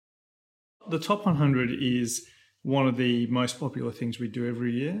top 100 is one of the most popular things we do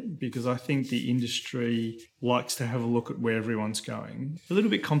every year, because I think the industry likes to have a look at where everyone's going. A little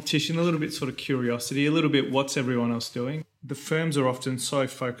bit competition, a little bit sort of curiosity, a little bit what's everyone else doing. The firms are often so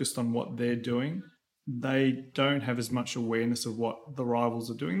focused on what they're doing, they don't have as much awareness of what the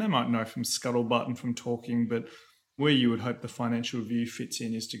rivals are doing. They might know from scuttlebutt and from talking, but where you would hope the financial review fits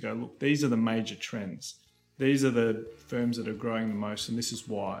in is to go, look, these are the major trends. These are the firms that are growing the most, and this is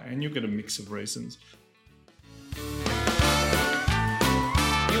why. And you'll get a mix of reasons.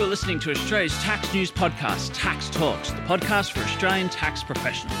 You are listening to Australia's tax news podcast, Tax Talks, the podcast for Australian tax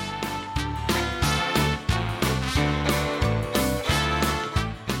professionals.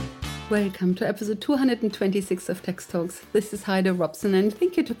 Welcome to episode 226 of Tax Talks. This is Heide Robson, and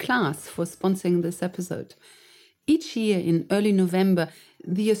thank you to Class for sponsoring this episode. Each year in early November,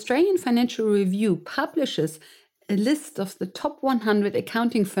 the Australian Financial Review publishes a list of the top 100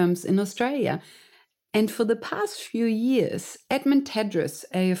 accounting firms in Australia. And for the past few years, Edmund Tadros,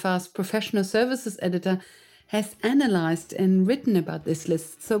 AFR's Professional Services Editor, has analysed and written about this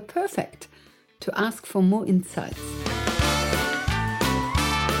list, so perfect to ask for more insights.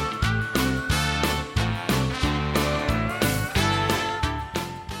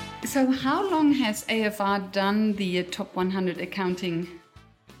 So how long has AFR done the top 100 accounting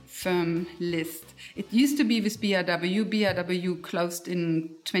firm list? It used to be with BRW. BRW closed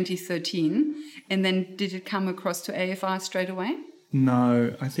in 2013. And then did it come across to AFR straight away?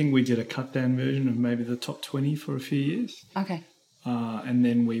 No, I think we did a cut-down version of maybe the top 20 for a few years. Okay. And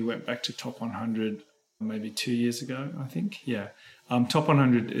then we went back to top 100 maybe 2 years ago, I think. Yeah. Top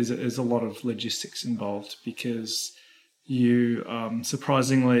 100 is a lot of logistics involved because you,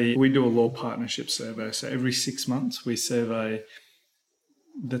 surprisingly, we do a law partnership survey. So every 6 months we survey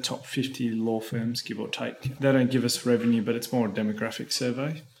the top 50 law firms, give or take. They don't give us revenue, but it's more a demographic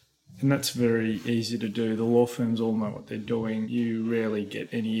survey. And that's very easy to do. The law firms all know what they're doing. You rarely get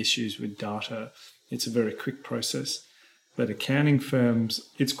any issues with data. It's a very quick process. But accounting firms,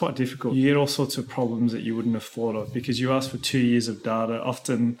 it's quite difficult. You get all sorts of problems that you wouldn't have thought of because you ask for 2 years of data,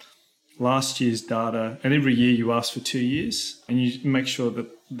 often last year's data, and every year you ask for 2 years, and you make sure that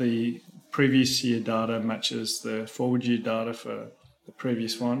the previous year data matches the forward year data for the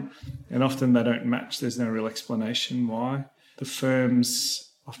previous one. And often they don't match. There's no real explanation why. The firms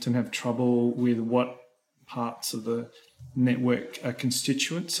often have trouble with what parts of the network are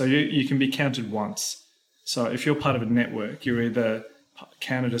constituent. So you can be counted once. So if you're part of a network, you're either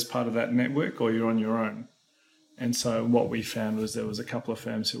counted as part of that network or you're on your own. And so what we found was there was a couple of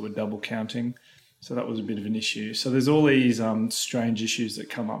firms who were double counting. So that was a bit of an issue. So there's all these strange issues that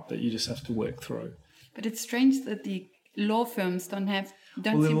come up that you just have to work through. But it's strange that the law firms don't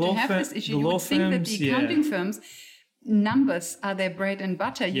seem to have this issue. You would think that the accounting firms, numbers are their bread and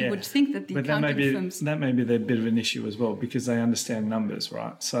butter. You would think that the accounting firms... That may be their bit of an issue as well because they understand numbers,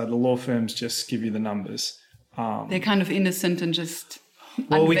 right? So the law firms just give you the numbers. They're kind of innocent and just...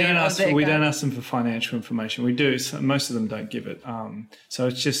 Well, we don't ask them for financial information. We do. So most of them don't give it. So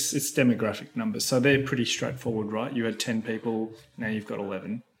it's demographic numbers. So they're pretty straightforward, right? You had 10 people, now you've got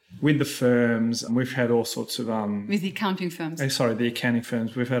 11. With the firms, we've had all sorts of... with the accounting firms. The accounting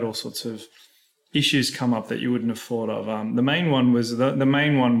firms. We've had all sorts of issues come up that you wouldn't have thought of. The main one was the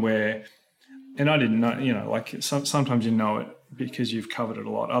main one where, and I didn't know, like sometimes you know it because you've covered it a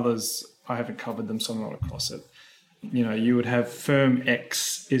lot. Others, I haven't covered them, so I'm not across it. You would have firm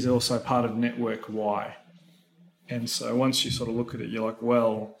X is also part of network Y. And so once you sort of look at it, you're like,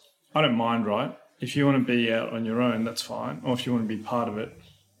 well, I don't mind, right? If you want to be out on your own, that's fine. Or if you want to be part of it,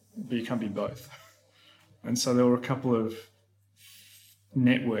 but you can't be both. And so there were a couple of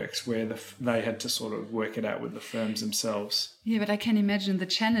networks where they had to sort of work it out with the firms themselves. Yeah, but I can imagine the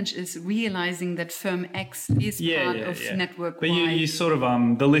challenge is realizing that firm X is part of network but Y. But you sort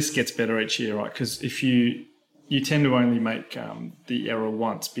of, the list gets better each year, right? Because if you tend to only make the error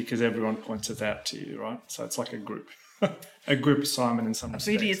once because everyone points it out to you, right? So it's like a group assignment in some respects.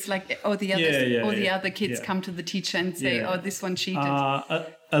 Really, it's like, the other kids come to the teacher and say, this one cheated.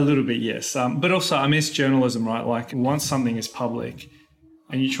 A little bit, yes. But also, I miss journalism, right? Like once something is public,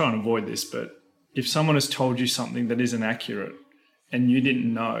 and you try and avoid this, but if someone has told you something that isn't accurate and you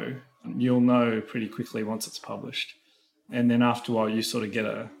didn't know, you'll know pretty quickly once it's published. And then after a while, you sort of get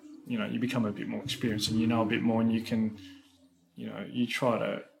you become a bit more experienced and you know a bit more and you can, you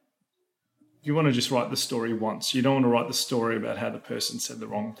want to just write the story once. You don't want to write the story about how the person said the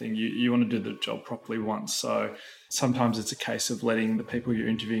wrong thing. You want to do the job properly once. So sometimes it's a case of letting the people you're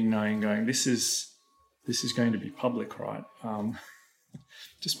interviewing know and going, this is going to be public, right?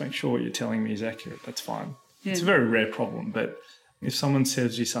 Just make sure what you're telling me is accurate. That's fine. Yeah. It's a very rare problem, but If someone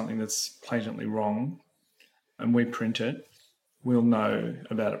says you something that's blatantly wrong and we print it, we'll know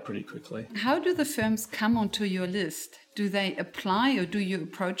about it pretty quickly. How do the firms come onto your list? Do they apply or do you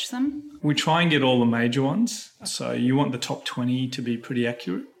approach them? We try and get all the major ones. So you want the top 20 to be pretty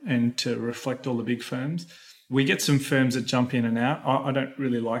accurate and to reflect all the big firms. We get some firms that jump in and out. I don't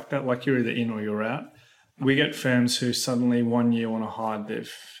really like that. Like you're either in or you're out. We get firms who suddenly 1 year want to hide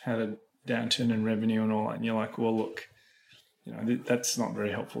they've had a downturn in revenue and all that. And you're like, well, look, that's not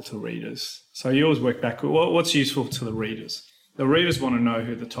very helpful to readers. So you always work back. Well, what's useful to the readers? The readers want to know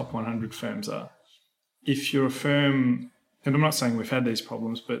who the top 100 firms are. If you're a firm, and I'm not saying we've had these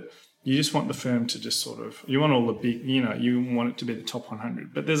problems, but you just want the firm to just you want all the big, you want it to be the top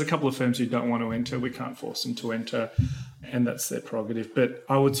 100. But there's a couple of firms who don't want to enter. We can't force them to enter, and that's their prerogative. But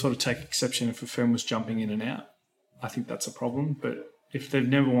I would sort of take exception if a firm was jumping in and out. I think that's a problem. But if they've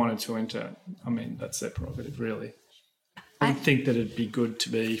never wanted to enter, that's their prerogative, really. I think that it'd be good to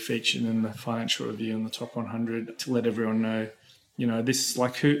be featured in the Financial Review in the top 100 to let everyone know, this is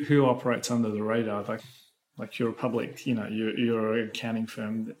like who operates under the radar. Like you're a public, you're an accounting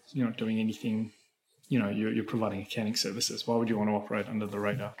firm that you're not doing anything, you're providing accounting services. Why would you want to operate under the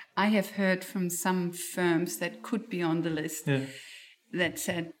radar? I have heard from some firms that could be on the list that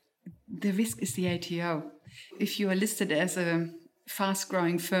said the risk is the ATO. If you are listed as a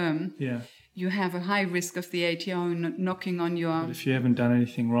fast-growing firm, you have a high risk of the ATO knocking on your... But if you haven't done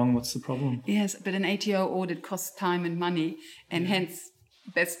anything wrong, what's the problem? Yes, but an ATO audit costs time and money, and hence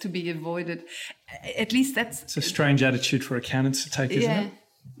best to be avoided. At least that's... It's a strange attitude for accountants to take, isn't it?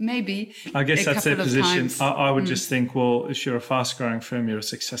 Maybe. I guess that's their position. I would just think, well, if you're a fast-growing firm, you're a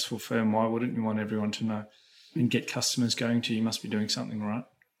successful firm, why wouldn't you want everyone to know and get customers going to you? You must be doing something right.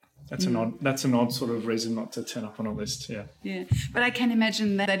 That's an odd sort of reason not to turn up on a list, Yeah, but I can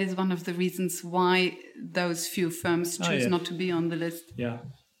imagine that is one of the reasons why those few firms choose not to be on the list. Yeah,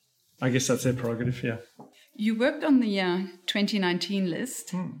 I guess that's their prerogative, You worked on the 2019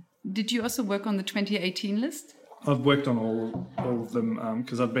 list. Did you also work on the 2018 list? I've worked on all of them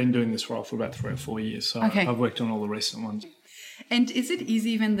because I've been doing this role for about 3 or 4 years, so I've worked on all the recent ones. And is it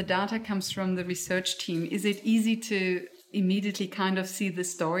easy when the data comes from the research team? Is it easy to immediately kind of see the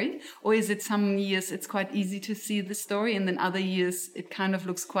story, or is it some years it's quite easy to see the story and then other years it kind of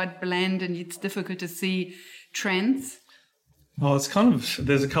looks quite bland and it's difficult to see trends? Well, it's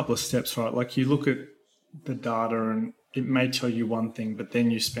there's a couple of steps, right? Like you look at the data and it may tell you one thing, but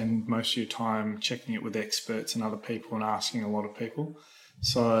then you spend most of your time checking it with experts and other people and asking a lot of people.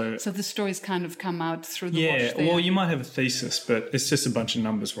 So the stories kind of come out through the wash there. Well, you might have a thesis, but it's just a bunch of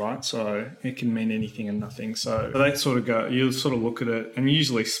numbers, right? So it can mean anything and nothing. So they you sort of look at it and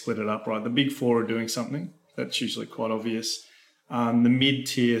usually split it up, right? The big four are doing something. That's usually quite obvious. The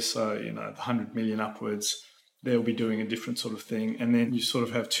mid-tier, so, the 100 million upwards, they'll be doing a different sort of thing. And then you sort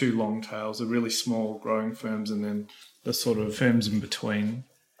of have two long tails, the really small growing firms and then the sort of firms in between.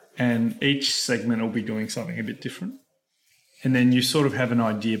 And each segment will be doing something a bit different. And then you sort of have an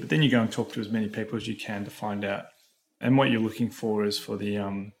idea, but then you go and talk to as many people as you can to find out. And what you're looking for is for the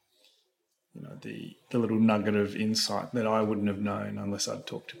little nugget of insight that I wouldn't have known unless I'd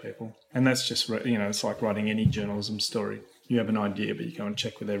talked to people. And that's just, it's like writing any journalism story. You have an idea, but you go and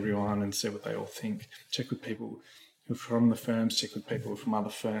check with everyone and see what they all think. Check with people who are from the firms, check with people from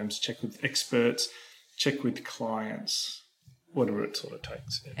other firms, check with experts, check with clients, whatever it sort of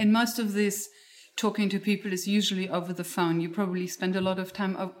takes. Yeah. And most of this talking to people is usually over the phone. You probably spend a lot of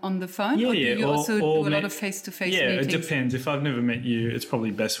time on the phone, or do you also do a lot of face-to-face meetings? Yeah, it depends. If I've never met you, it's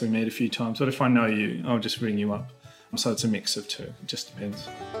probably best we meet a few times. But if I know you, I'll just ring you up. So it's a mix of two. It just depends.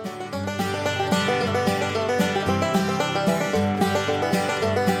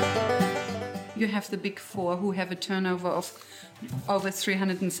 You have the big four who have a turnover of over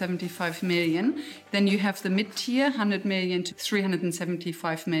 375 million. Then you have the mid-tier, 100 million to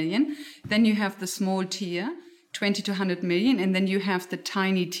 375 million. Then you have the small tier, 20 to 100 million. And then you have the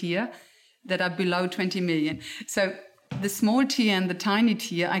tiny tier that are below 20 million. So the small tier and the tiny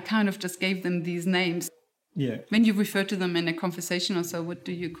tier, I kind of just gave them these names. Yeah. When you refer to them in a conversation or so, what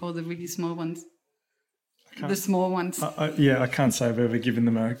do you call the really small ones? The small ones. I can't say I've ever given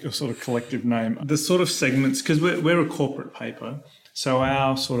them a sort of collective name. The sort of segments, because we're a corporate paper, so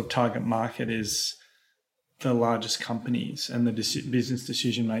our sort of target market is the largest companies and the business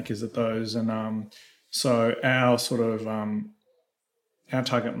decision makers at those. And so our sort of our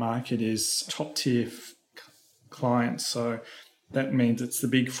target market is top tier clients. So that means it's the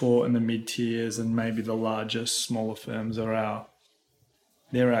big four and the mid tiers and maybe the largest smaller firms are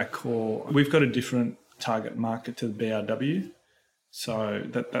they're our core. We've got a different target market to the BRW, so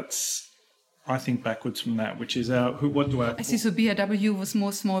that's I think backwards from that, which is I see. So BRW was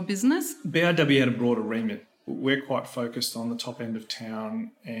more small business? BRW had a broader remit. We're quite focused on the top end of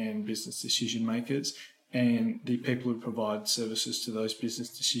town and business decision makers and the people who provide services to those business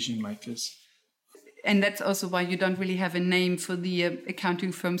decision makers. And that's also why you don't really have a name for the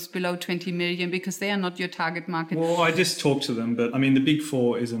accounting firms below 20 million, because they are not your target market. Well, I just talk to them, but I mean, the big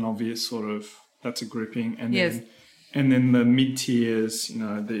four is an obvious sort of, that's a grouping. And yes. Then the mid-tiers,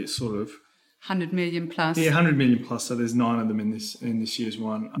 the sort of 100 million plus. Yeah, 100 million plus. So there's 9 of them in this year's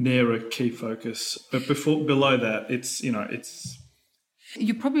one. They're a key focus. But below that, it's.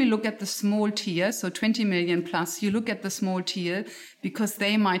 You probably look at the small tier, so 20 million plus. You look at the small tier because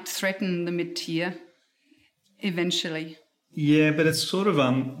they might threaten the mid tier eventually. Yeah, but it's sort of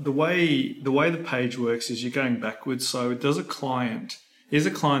the way the page works is you're going backwards. So is a client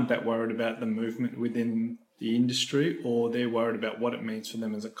that worried about the movement within the industry, or they're worried about what it means for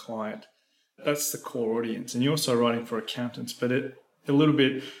them as a client? That's the core audience. And you're also writing for accountants, but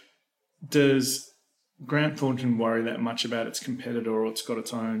does Grant Thornton worry that much about its competitor, or it's got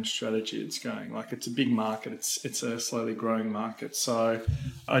its own strategy it's going? Like, it's a big market. It's a slowly growing market. So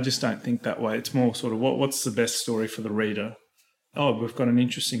I just don't think that way. It's more sort of what's the best story for the reader? Oh, we've got an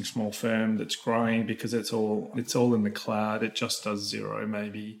interesting small firm that's growing because it's all in the cloud. It just does zero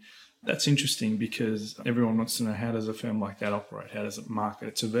maybe. That's interesting because everyone wants to know, how does a firm like that operate? How does it market?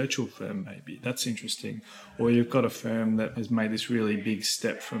 It's a virtual firm maybe. That's interesting. Or you've got a firm that has made this really big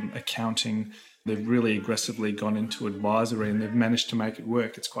step from accounting. They've really aggressively gone into advisory and they've managed to make it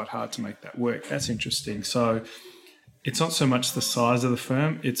work. It's quite hard to make that work. That's interesting. So it's not so much the size of the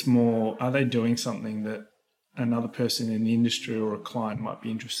firm. It's more, are they doing something that another person in the industry or a client might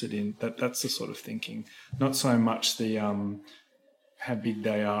be interested in? That's the sort of thinking. Not so much the how big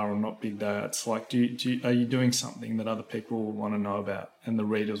they are or not big they are. It's like, are you doing something that other people will want to know about and the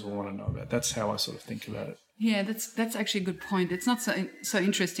readers will want to know about? That's how I sort of think about it. Yeah, that's actually a good point. It's not so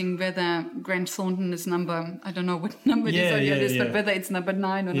interesting whether Grant Thornton is number, I don't know what number it is on your list, but whether it's number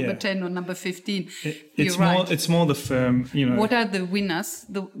 9 or number 10 or number 15. It's more the firm, What are the winners?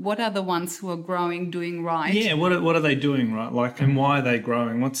 What are the ones who are growing, doing right? Yeah, what are they doing right? Like, and why are they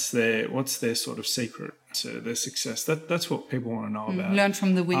growing? What's their sort of secret to their success? That's what people want to know about. Learn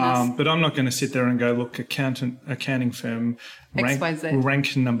from the winners. But I'm not going to sit there and go, look, accounting firm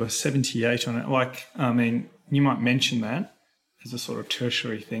rank number 78 on it. Like, I mean, you might mention that as a sort of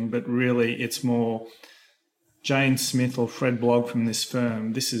tertiary thing, but really it's more Jane Smith or Fred Blogg from this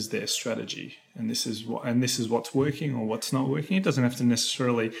firm. This is their strategy, and this is what's working or what's not working. It doesn't have to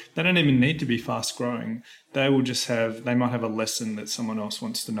necessarily. They don't even need to be fast growing. They might have a lesson that someone else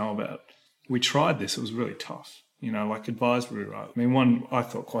wants to know about. We tried this. It was really tough. Like advisory, right? I mean, one I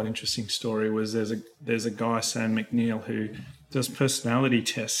thought quite interesting story was there's a guy, Sam McNeil, who does personality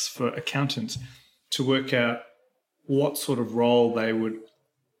tests for accountants to work out what sort of role they would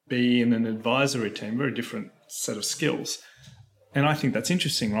be in an advisory team. Very different set of skills. And I think that's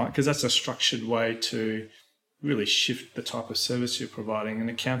interesting, right? Because that's a structured way to really shift the type of service you're providing. An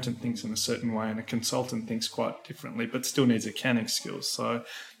accountant thinks in a certain way and a consultant thinks quite differently, but still needs accounting skills. So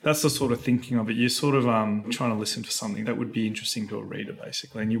that's the sort of thinking of it. You're sort of trying to listen to something that would be interesting to a reader,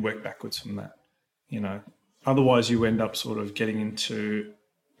 basically, and you work backwards from that. Otherwise you end up sort of getting into,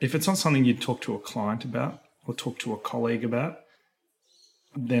 if it's not something you'd talk to a client about or talk to a colleague about,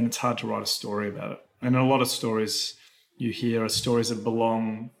 then it's hard to write a story about it. And a lot of stories you hear are stories that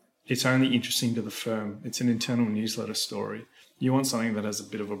belong, it's only interesting to the firm. It's an internal newsletter story. You want something that has a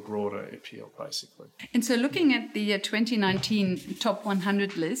bit of a broader appeal, basically. And so looking at the 2019 top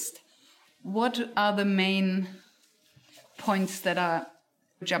 100 list, what are the main points that are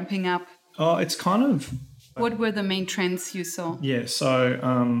jumping up? Oh, it's kind of... What were the main trends you saw? Yeah,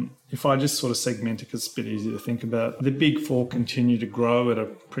 so if I just sort of segment it, because it's a bit easy to think about, the big four continue to grow at a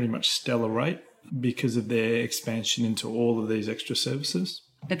pretty much stellar rate because of their expansion into all of these extra services.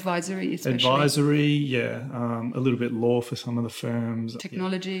 Advisory, especially. Advisory, yeah. A little bit law for some of the firms.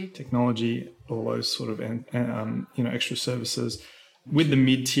 Technology. Yeah, technology, all those sort of extra services. With the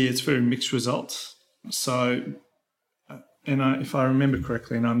mid-tier, it's very mixed results. So... if I remember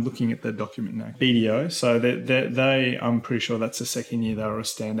correctly, and I'm looking at the document now, BDO, so they I'm pretty sure that's the second year they were a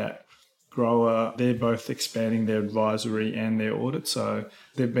standout grower. They're both expanding their advisory and their audit, so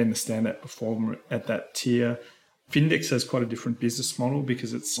they've been the standout performer at that tier. Findex has quite a different business model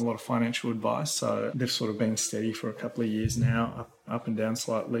because it's a lot of financial advice, so they've sort of been steady for a couple of years now, up and down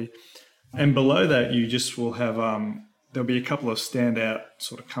slightly. And below that, you just will have... there'll be a couple of standout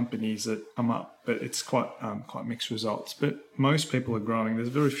sort of companies that come up, but it's quite mixed results. But most people are growing. There's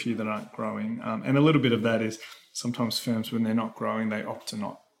very few that aren't growing. And a little bit of that is sometimes firms, when they're not growing, they opt to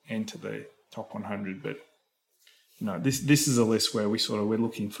not enter top 100. But this is a list where we're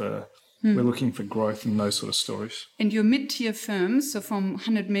looking for growth in those sort of stories. And your mid-tier firms, so from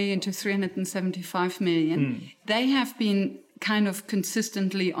 100 million to 375 million, they have been kind of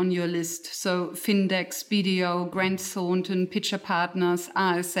consistently on your list. So Findex, BDO, Grant Thornton, Pitcher Partners,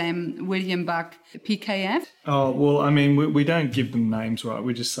 RSM, William Buck, PKF. Oh, well, I mean, we don't give them names, right?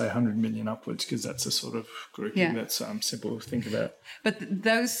 We just say 100 million upwards because that's a sort of grouping that's simple to think about. But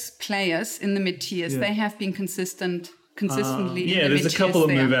those players in the mid-tiers, they have been consistently in the there's a couple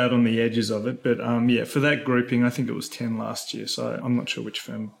that there. move out on the edges of it. But for that grouping, I think it was 10 last year. So I'm not sure which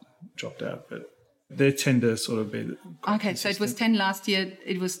firm dropped out, but they tend to sort of be okay. So it was 10 last year.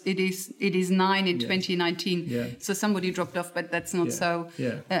 It is 9 in 2019. Yeah. So somebody dropped off, but that's not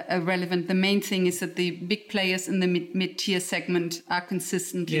relevant. The main thing is that the big players in the mid-tier segment are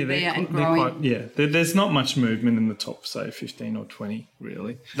consistently there and growing. There's not much movement in the top, say 15 or 20.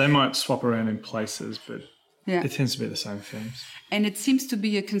 Really, they might swap around in places, but it tends to be the same firms. And it seems to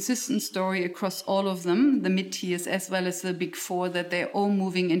be a consistent story across all of them, the mid-tiers as well as the big four, that they're all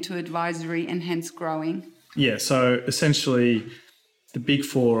moving into advisory and hence growing. Yeah, so essentially the big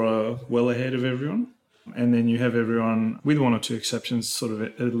four are well ahead of everyone. And then you have everyone, with one or two exceptions, sort of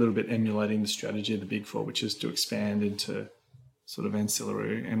a little bit emulating the strategy of the big four, which is to expand into sort of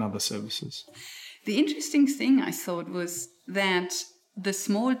ancillary and other services. The interesting thing I thought was that the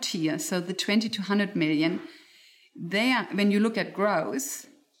small tier, so the 20 to 100 million, when you look at growth,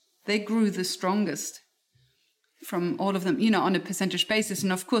 they grew the strongest from all of them, on a percentage basis.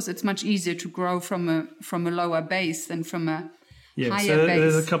 And of course, it's much easier to grow from a lower base than from a higher base.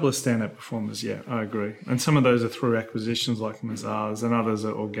 There's a couple of standout performers. Yeah, I agree. And some of those are through acquisitions like Mazars, and others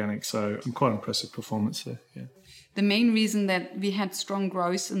are organic. So some quite impressive performance there. Yeah. The main reason that we had strong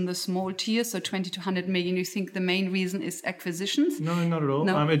growth in the small tier, so 20 to 100 million, you think the main reason is acquisitions? No, not at all.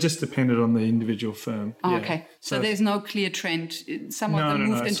 No? It just depended on the individual firm. Oh, okay. So there's no clear trend. Some of them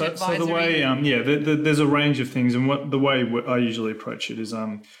moved into advisory. So the way, there's a range of things. And the way I usually approach it is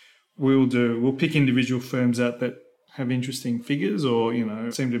we'll pick individual firms out that have interesting figures or,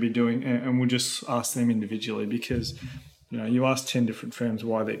 seem to be doing, and we'll just ask them individually because you ask 10 different firms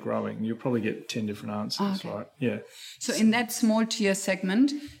why they're growing, you'll probably get 10 different answers, right? Yeah. So in that small tier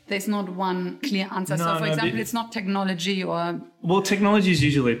segment, there's not one clear answer. So for example, it's not technology or... Well, technology is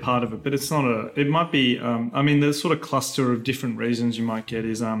usually part of it, but it's not it might be, the sort of cluster of different reasons you might get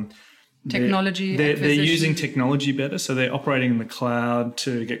is... Technology, they're using technology better, so they're operating in the cloud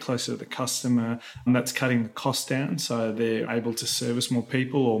to get closer to the customer, and that's cutting the cost down, so they're able to service more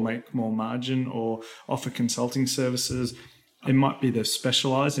people or make more margin or offer consulting services. It might be they've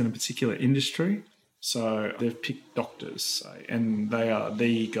specialised in a particular industry, so they've picked doctors, say, and they are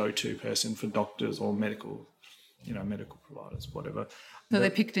the go-to person for doctors or medical providers, whatever. So they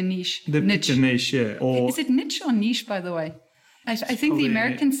picked a niche. They picked a niche, yeah. Or, is it niche or niche, by the way? I think the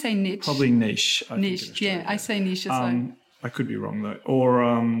Americans say niche. Probably niche. Niche, yeah. I say niche as well. I could be wrong though. Or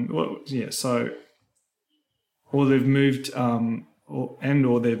or they've moved,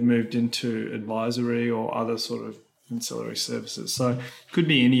 or they've moved into advisory or other sort of ancillary services. So it could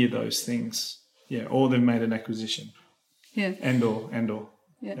be any of those things. Yeah. Or they've made an acquisition. Yeah. And or.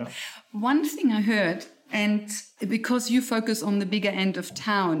 Yeah. One thing I heard, and because you focus on the bigger end of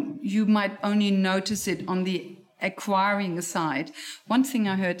town, you might only notice it on the acquiring side. One thing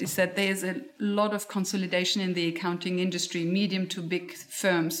I heard is that there's a lot of consolidation in the accounting industry, medium to big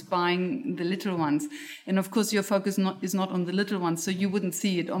firms buying the little ones. And of course, your focus is not on the little ones, so you wouldn't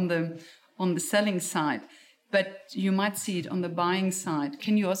see it on the selling side, but you might see it on the buying side.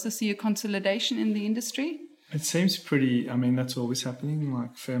 Can you also see a consolidation in the industry? It seems pretty, that's always happening.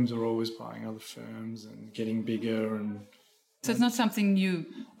 Like firms are always buying other firms and getting bigger and... So it's not something new?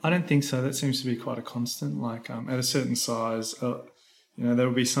 I don't think so. That seems to be quite a constant. Like at a certain size, there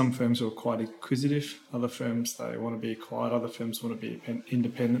will be some firms who are quite inquisitive. Other firms, they want to be acquired. Other firms want to be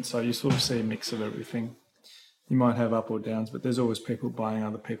independent. So you sort of see a mix of everything. You might have up or downs, but there's always people buying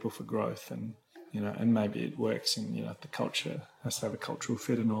other people for growth, and and maybe it works. And the culture has to have a cultural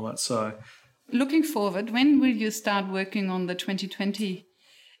fit and all that. So, looking forward, when will you start working on the 2020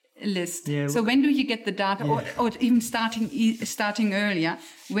 list? Yeah, so when do you get the data, or even starting earlier?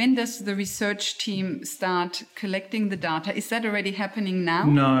 When does the research team start collecting the data? Is that already happening now?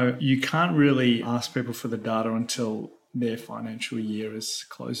 No, you can't really ask people for the data until their financial year is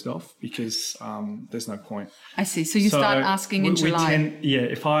closed off because there's no point. I see. So you start asking in July.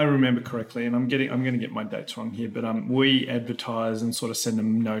 If I remember correctly, and I'm going to get my dates wrong here, but we advertise and sort of send a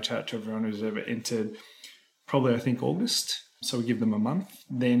note out to everyone who's ever entered. Probably I think August. So we give them a month.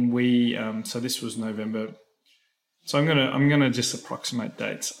 Then so this was November So I'm gonna just approximate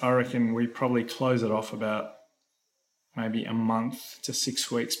dates. I reckon we probably close it off about maybe a month to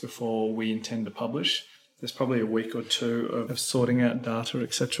 6 weeks before we intend to publish. There's probably a week or two of sorting out data,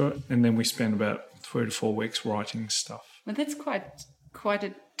 etc., and then we spend about 3 to 4 weeks writing stuff. But that's quite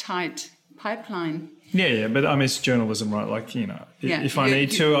a tight pipeline. Yeah, but I mean, it's journalism, right? Like, if I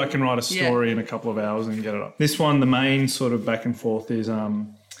need to, I can write a story in a couple of hours and get it up. This one, the main sort of back and forth is,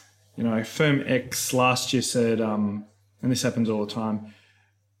 firm X last year said, and this happens all the time,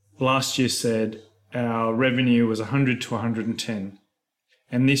 last year said our revenue was 100 to 110.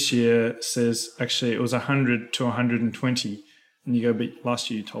 And this year says, actually, it was 100 to 120. And you go, but last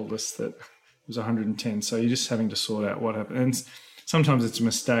year you told us that it was 110. So you're just having to sort out what happened. And sometimes it's a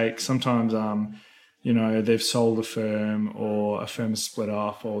mistake. Sometimes, they've sold a firm or a firm has split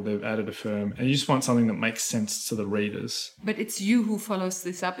off or they've added a firm. And you just want something that makes sense to the readers. But it's you who follows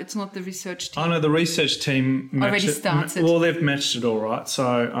this up. It's not the research team. Oh, no, the research team already started. Well, they've matched it all right.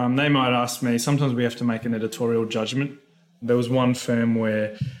 So they might ask me, sometimes we have to make an editorial judgment. There was one firm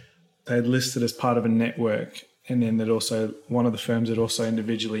where they'd listed as part of a network, and then one of the firms had also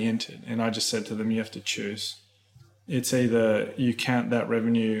individually entered. And I just said to them, you have to choose. It's either you count that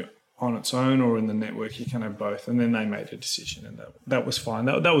revenue on its own or in the network. You can have both. And then they made a decision, and that was fine.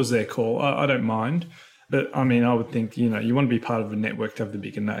 That was their call. I don't mind. But, I mean, I would think, you want to be part of a network to have the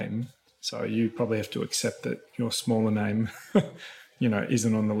bigger name. So you probably have to accept that your smaller name,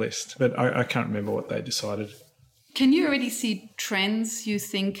 isn't on the list. But I can't remember what they decided. Can you already see trends you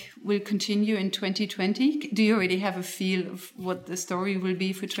think will continue in 2020? Do you already have a feel of what the story will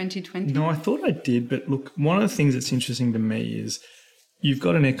be for 2020? No, I thought I did. But look, one of the things that's interesting to me is you've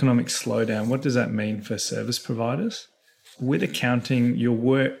got an economic slowdown. What does that mean for service providers? With accounting, your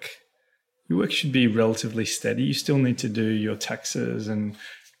work should be relatively steady. You still need to do your taxes and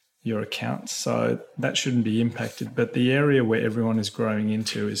your accounts. So that shouldn't be impacted. But the area where everyone is growing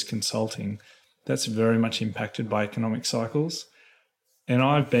into is consulting. That's very much impacted by economic cycles. And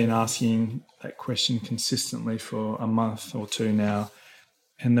I've been asking that question consistently for a month or two now.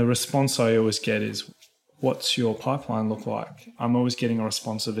 And the response I always get is, what's your pipeline look like? I'm always getting a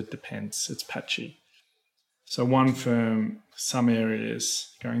response of, it depends. It's patchy. So one firm, some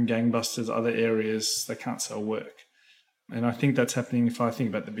areas going gangbusters, other areas, they can't sell work. And I think that's happening. If I think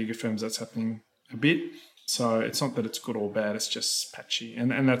about the bigger firms, that's happening a bit. So it's not that it's good or bad, it's just patchy.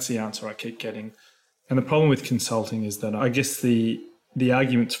 And that's the answer I keep getting. And the problem with consulting is that I guess the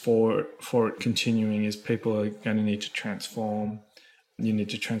arguments for it continuing is people are going to need to transform. You need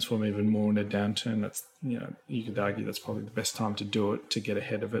to transform even more in a downturn. That's, you could argue that's probably the best time to do it, to get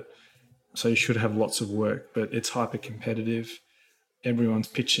ahead of it. So you should have lots of work, but it's hyper competitive. Everyone's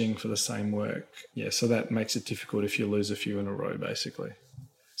pitching for the same work. Yeah, so that makes it difficult if you lose a few in a row, basically.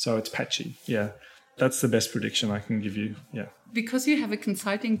 So it's patchy, yeah. That's the best prediction I can give you, yeah. Because you have a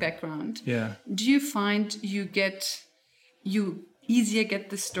consulting background, yeah. Do you find you easier get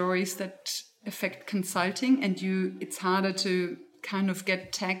the stories that affect consulting and it's harder to kind of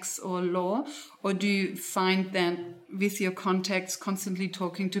get tax or law? Or do you find that with your contacts, constantly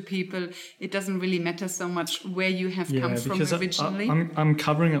talking to people, it doesn't really matter so much where you have come from originally? I'm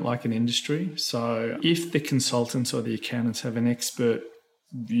covering it like an industry. So if the consultants or the accountants have an expert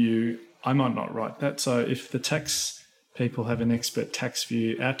view, I might not write that. So if the tax people have an expert tax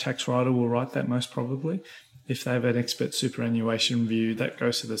view, our tax writer will write that most probably. If they have an expert superannuation view, that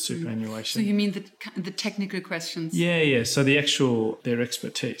goes to the superannuation. So you mean the technical questions? Yeah. So their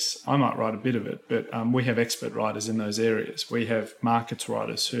expertise. I might write a bit of it, but we have expert writers in those areas. We have markets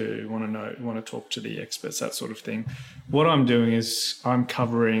writers who want to talk to the experts, that sort of thing. What I'm doing is I'm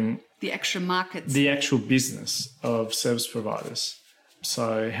covering the actual markets, the actual business of service providers.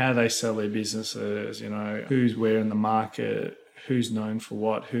 So how they sell their businesses, who's where in the market, who's known for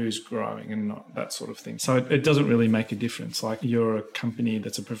what, who's growing and not, that sort of thing. So it doesn't really make a difference. Like you're a company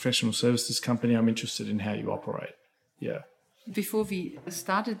that's a professional services company, I'm interested in how you operate. Yeah. Before we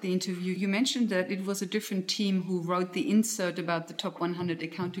started the interview, you mentioned that it was a different team who wrote the insert about the top 100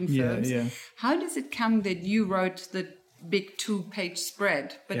 accounting firms. Yeah. How does it come that you wrote the big 2-page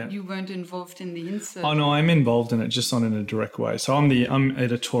spread, but you weren't involved in the insert? Oh no, I'm involved in it, just not in a direct way. So I'm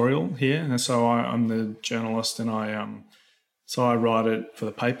editorial here, and so I'm the journalist, and I write it for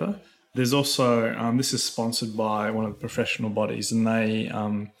the paper. There's also this is sponsored by one of the professional bodies, and they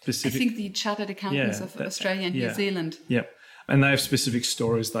I think the Chartered Accountants of Australia and New Zealand. Yep. And they have specific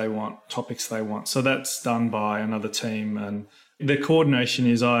stories they want, topics they want. So that's done by another team, and the coordination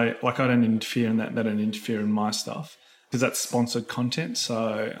is I don't interfere in that. They don't interfere in my stuff. because that's sponsored content.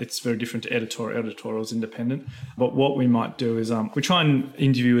 So it's very different to editorial. Editorial is independent. But what we might do is we try and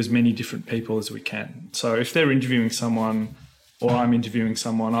interview as many different people as we can. So if they're interviewing someone or I'm interviewing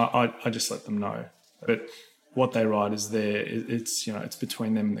someone, I just let them know. But what they write is it's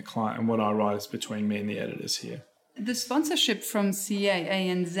between them and the client, and what I write is between me and the editors here. The sponsorship from CA,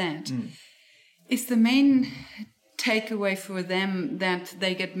 ANZ is the main takeaway for them that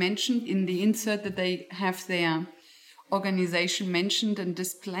they get mentioned in the insert, that they have their organization mentioned and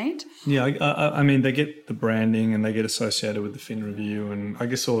displayed? Yeah, I mean, they get the branding and they get associated with the Fin Review, and I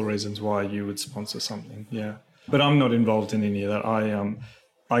guess all the reasons why you would sponsor something, yeah. But I'm not involved in any of that.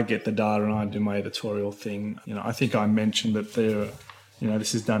 I get the data and I do my editorial thing. You know, I think I mentioned that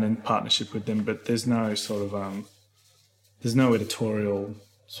this is done in partnership with them, but there's no sort of there's no editorial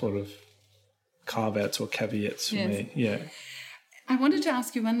sort of carve-outs or caveats for me. Yeah. I wanted to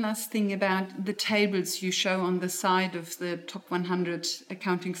ask you one last thing about the tables you show on the side of the top 100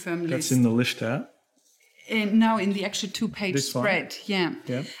 accounting firm list. That's in the lift out? No, in the actual 2-page spread. Yeah.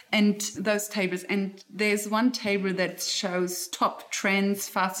 And those tables. And there's one table that shows top trends,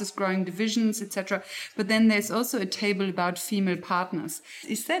 fastest growing divisions, etc. But then there's also a table about female partners.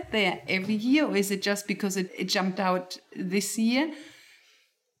 Is that there every year, or is it just because it jumped out this year?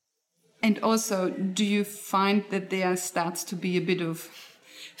 And also, do you find that there starts to be a bit of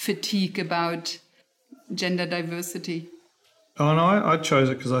fatigue about gender diversity? Oh, and I chose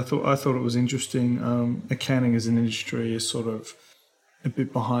it because I thought it was interesting. Accounting as an industry is sort of a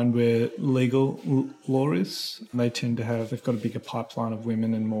bit behind where legal law is. They've got a bigger pipeline of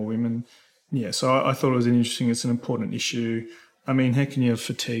women and more women. Yeah, so I thought it was interesting. It's an important issue. I mean, how can you have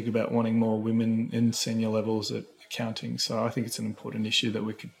fatigue about wanting more women in senior levels at accounting? So I think it's an important issue that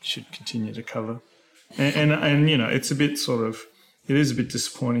we should continue to cover. And you know, it is a bit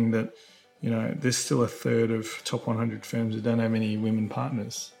disappointing that, you know, there's still a third of top 100 firms that don't have any women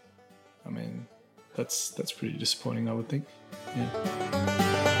partners. I mean, that's pretty disappointing, I would think. Yeah.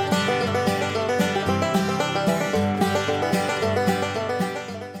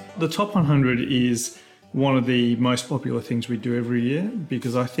 The top 100 is one of the most popular things we do every year,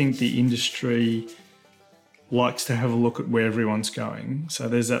 because I think the industry likes to have a look at where everyone's going. So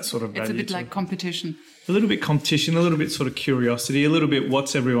there's that sort of value. It's a bit like competition. A little bit competition, a little bit sort of curiosity, a little bit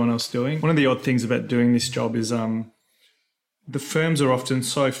what's everyone else doing. One of the odd things about doing this job is the firms are often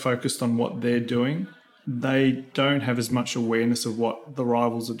so focused on what they're doing, they don't have as much awareness of what the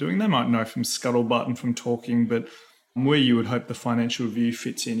rivals are doing. They might know from scuttlebutt and from talking, but where you would hope the Financial Review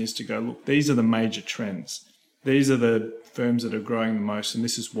fits in is to go, look, these are the major trends. These are the firms that are growing the most, and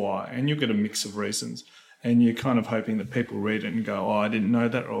this is why. And you'll get a mix of reasons. And you're kind of hoping that people read it and go, oh, I didn't know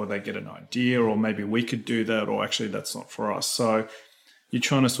that, or they get an idea, or maybe we could do that, or actually that's not for us. So you're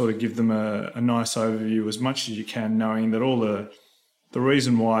trying to sort of give them a nice overview as much as you can, knowing that all the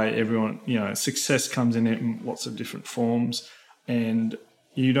reason why everyone, you know, success comes in lots of different forms, and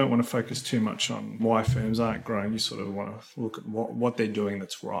you don't want to focus too much on why firms aren't growing. You sort of want to look at what they're doing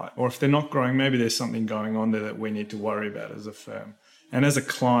that's right. Or if they're not growing, maybe there's something going on there that we need to worry about as a firm. And as a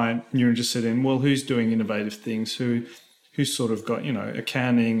client, you're interested in, well, who's doing innovative things, who's sort of got, you know,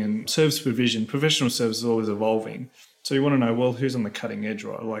 accounting and service provision. Professional service is always evolving. So you want to know, well, who's on the cutting edge,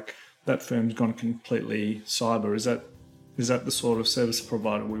 right? Like that firm's gone completely cyber. Is that the sort of service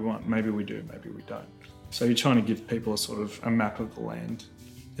provider we want? Maybe we do, maybe we don't. So you're trying to give people a sort of a map of the land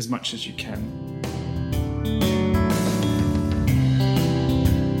as much as you can.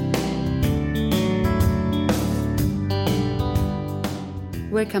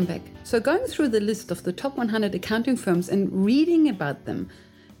 Welcome back. So going through the list of the top 100 accounting firms and reading about them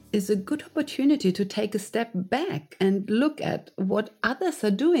is a good opportunity to take a step back and look at what others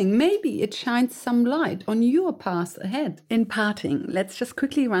are doing. Maybe it shines some light on your path ahead. In parting, let's just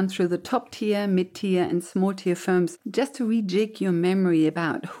quickly run through the top tier, mid-tier and small tier firms just to rejig your memory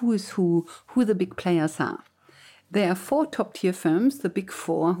about who is who the big players are. There are 4 top-tier firms, the Big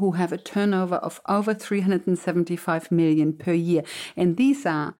Four, who have a turnover of over 375 million per year. And these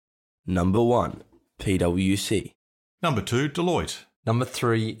are... Number 1, PwC. Number 2, Deloitte. Number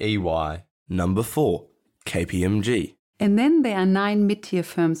 3, EY. Number 4, KPMG. And then there are 9 mid-tier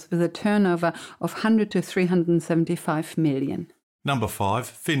firms with a turnover of 100 to 375 million. Number 5,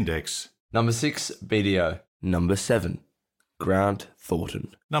 Findex. Number 6, BDO. Number 7, Grant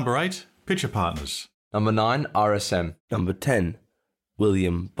Thornton. Number 8, Pitcher Partners. Number 9, RSM. Number 10,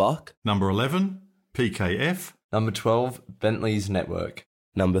 William Buck. Number 11, PKF. Number 12, Bentley's Network.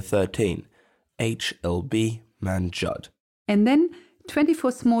 Number 13, HLB Man Judd. And then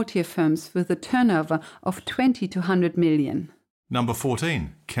 24 small tier firms with a turnover of 20 to 100 million. Number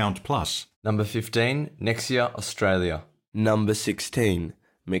 14, Count Plus. Number 15, Nexia Australia. Number 16,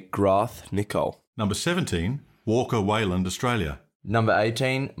 McGrath Nicole. Number 17, Walker Wayland Australia. Number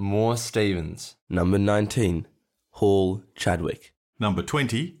 18, Moore Stevens. Number 19, Hall Chadwick. Number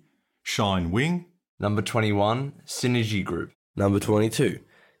 20, Shine Wing. Number 21, Synergy Group. Number 22,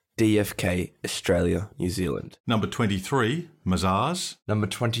 DFK Australia, New Zealand. Number 23, Mazars. Number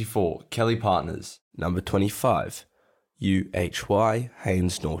 24, Kelly Partners. Number 25, UHY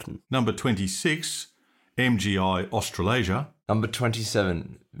Haynes Norton. Number 26, MGI Australasia. Number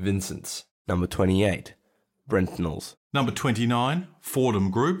 27, Vincent's. Number 28, Brentnells. Number 29,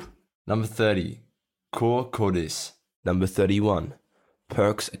 Fordham Group. Number 30, Core Cordis. Number 31,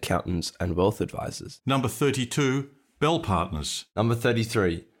 Perks Accountants and Wealth Advisors. Number 32, Bell Partners. Number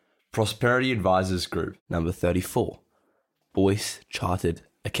 33, Prosperity Advisors Group. Number 34, Boyce Chartered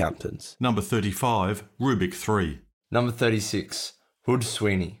Accountants. Number 35, Rubik 3. Number 36, Hood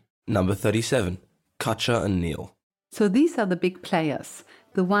Sweeney. Number 37, Kutcher and Neal. So these are the big players,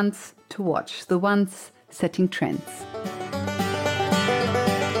 the ones to watch, the ones setting trends.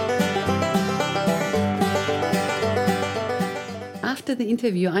 After the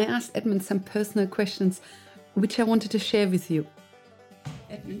interview, I asked Edmund some personal questions which I wanted to share with you.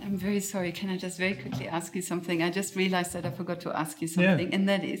 Edmund, I'm very sorry. Can I just very quickly ask you something? I just realized that I forgot to ask you something. And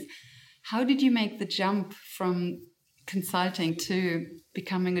that is, how did you make the jump from consulting to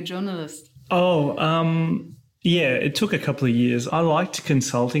becoming a journalist? Yeah, it took a couple of years. I liked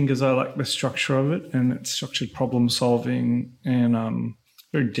consulting because I liked the structure of it, and it's structured problem solving and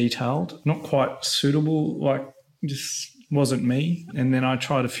very detailed. Not quite suitable, like just wasn't me. And then I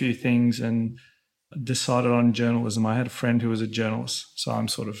tried a few things and decided on journalism. I had a friend who was a journalist, so I'm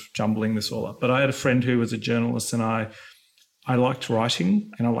sort of jumbling this all up. But I had a friend who was a journalist, and I liked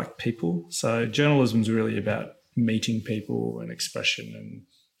writing and I liked people. So journalism is really about meeting people and expression and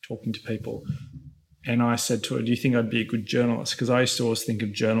talking to people. And I said to her, do you think I'd be a good journalist? Because I used to always think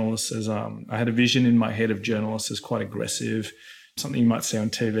of journalists as, I had a vision in my head of journalists as quite aggressive, something you might see on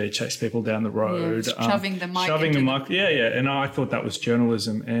TV, chase people down the road. Yeah, shoving the mic. Yeah. And I thought that was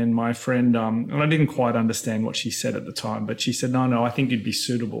journalism. And my friend, and I didn't quite understand what she said at the time, but she said, no, I think you'd be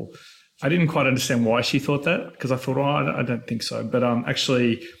suitable. I didn't quite understand why she thought that, because I thought, I don't think so. But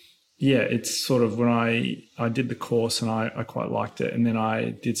actually, yeah, it's sort of when I did the course and I quite liked it. And then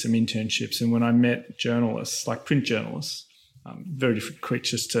I did some internships. And when I met journalists, like print journalists, very different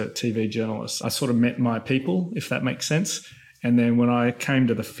creatures to TV journalists, I sort of met my people, if that makes sense. And then when I came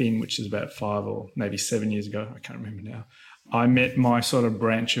to the Fin, which is about 5 or maybe 7 years ago, I can't remember now, I met my sort of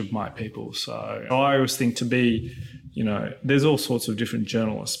branch of my people. So I always think to be, there's all sorts of different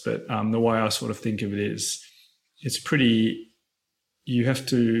journalists, but the way I sort of think of it is it's pretty... You have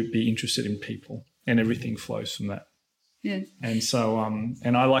to be interested in people, and everything flows from that. Yeah. And so,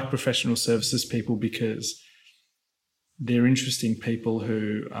 and I like professional services people because they're interesting people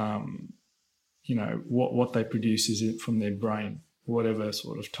who, what they produce is from their brain, whatever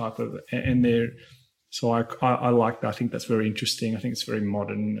sort of type of, and they're. So I like that. I think that's very interesting. I think it's very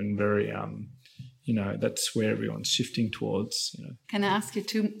modern and very, that's where everyone's shifting towards. Can I ask you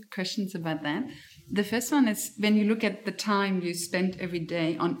 2 questions about that? The first one is, when you look at the time you spend every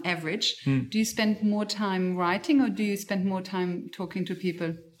day on average, do you spend more time writing or do you spend more time talking to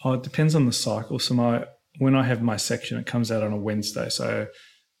people? Oh, it depends on the cycle. So when I have my section, it comes out on a Wednesday. So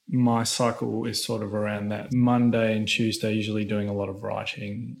my cycle is sort of around that. Monday and Tuesday, usually doing a lot of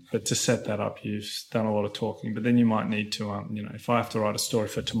writing. But to set that up, you've done a lot of talking. But then you might need to, if I have to write a story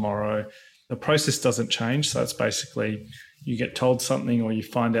for tomorrow, the process doesn't change. So it's basically you get told something or you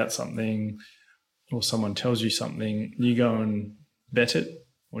find out something, or someone tells you something, you go and vet it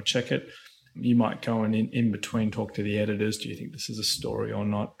or check it. You might go and in between talk to the editors. Do you think this is a story or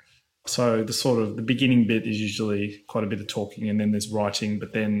not? So the beginning bit is usually quite a bit of talking, and then there's writing,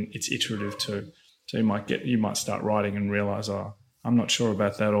 but then it's iterative too. So you might start writing and realize, I'm not sure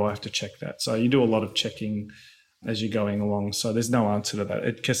about that, or I have to check that. So you do a lot of checking as you're going along. So there's no answer to that.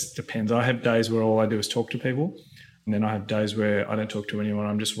 It just depends. I have days where all I do is talk to people. And then I have days where I don't talk to anyone.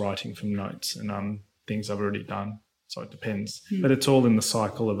 I'm just writing from notes and things I've already done. So it depends. But it's all in the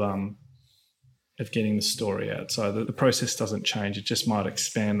cycle of getting the story out. So the process doesn't change. It just might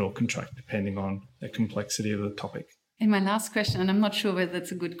expand or contract depending on the complexity of the topic. And my last question, and I'm not sure whether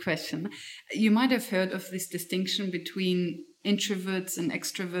that's a good question. You might have heard of this distinction between introverts and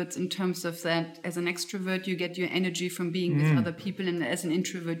extroverts in terms of that as an extrovert, you get your energy from being with other people, and as an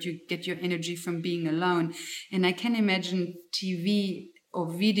introvert, you get your energy from being alone. And I can imagine TV or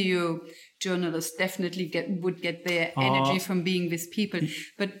video journalists definitely would get their energy from being with people.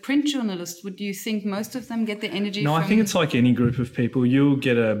 But print journalists, would you think most of them get their energy No, from... I think it's like any group of people. You'll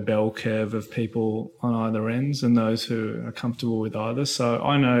get a bell curve of people on either ends and those who are comfortable with either. So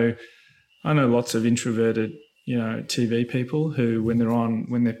I know lots of introverted, TV people who when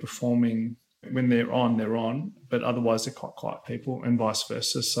they're performing, when they're on, but otherwise they're quite quiet people and vice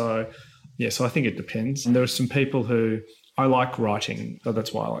versa. So I think it depends. And there are some people who I like writing, so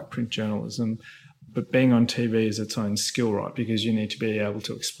that's why I like print journalism. But being on TV is its own skill, right? Because you need to be able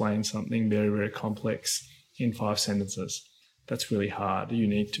to explain something very, very complex in 5 sentences. That's really hard. You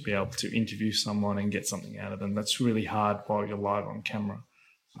need to be able to interview someone and get something out of them. That's really hard while you're live on camera.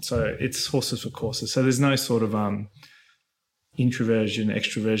 So it's horses for courses. So there's no sort of introversion,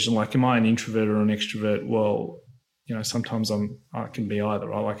 extroversion. Like, am I an introvert or an extrovert? Well, sometimes I can be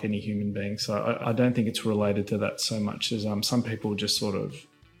either. I like any human being. So I don't think it's related to that so much as some people just sort of,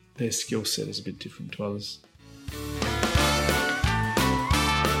 their skill set is a bit different to others.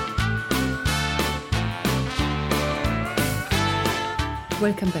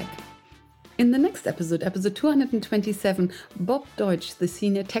 Welcome back. In the next episode 227, Bob Deutsch, the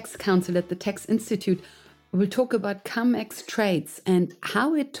Senior Tax Counsel at the Tax Institute, will talk about cum-ex trades and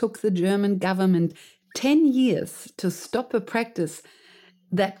how it took the German government 10 years to stop a practice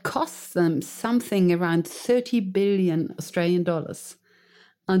that costs them something around 30 billion Australian dollars.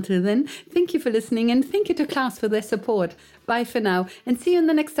 Until then, thank you for listening and thank you to Klaus for their support. Bye for now and see you in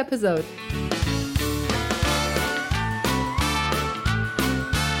the next episode.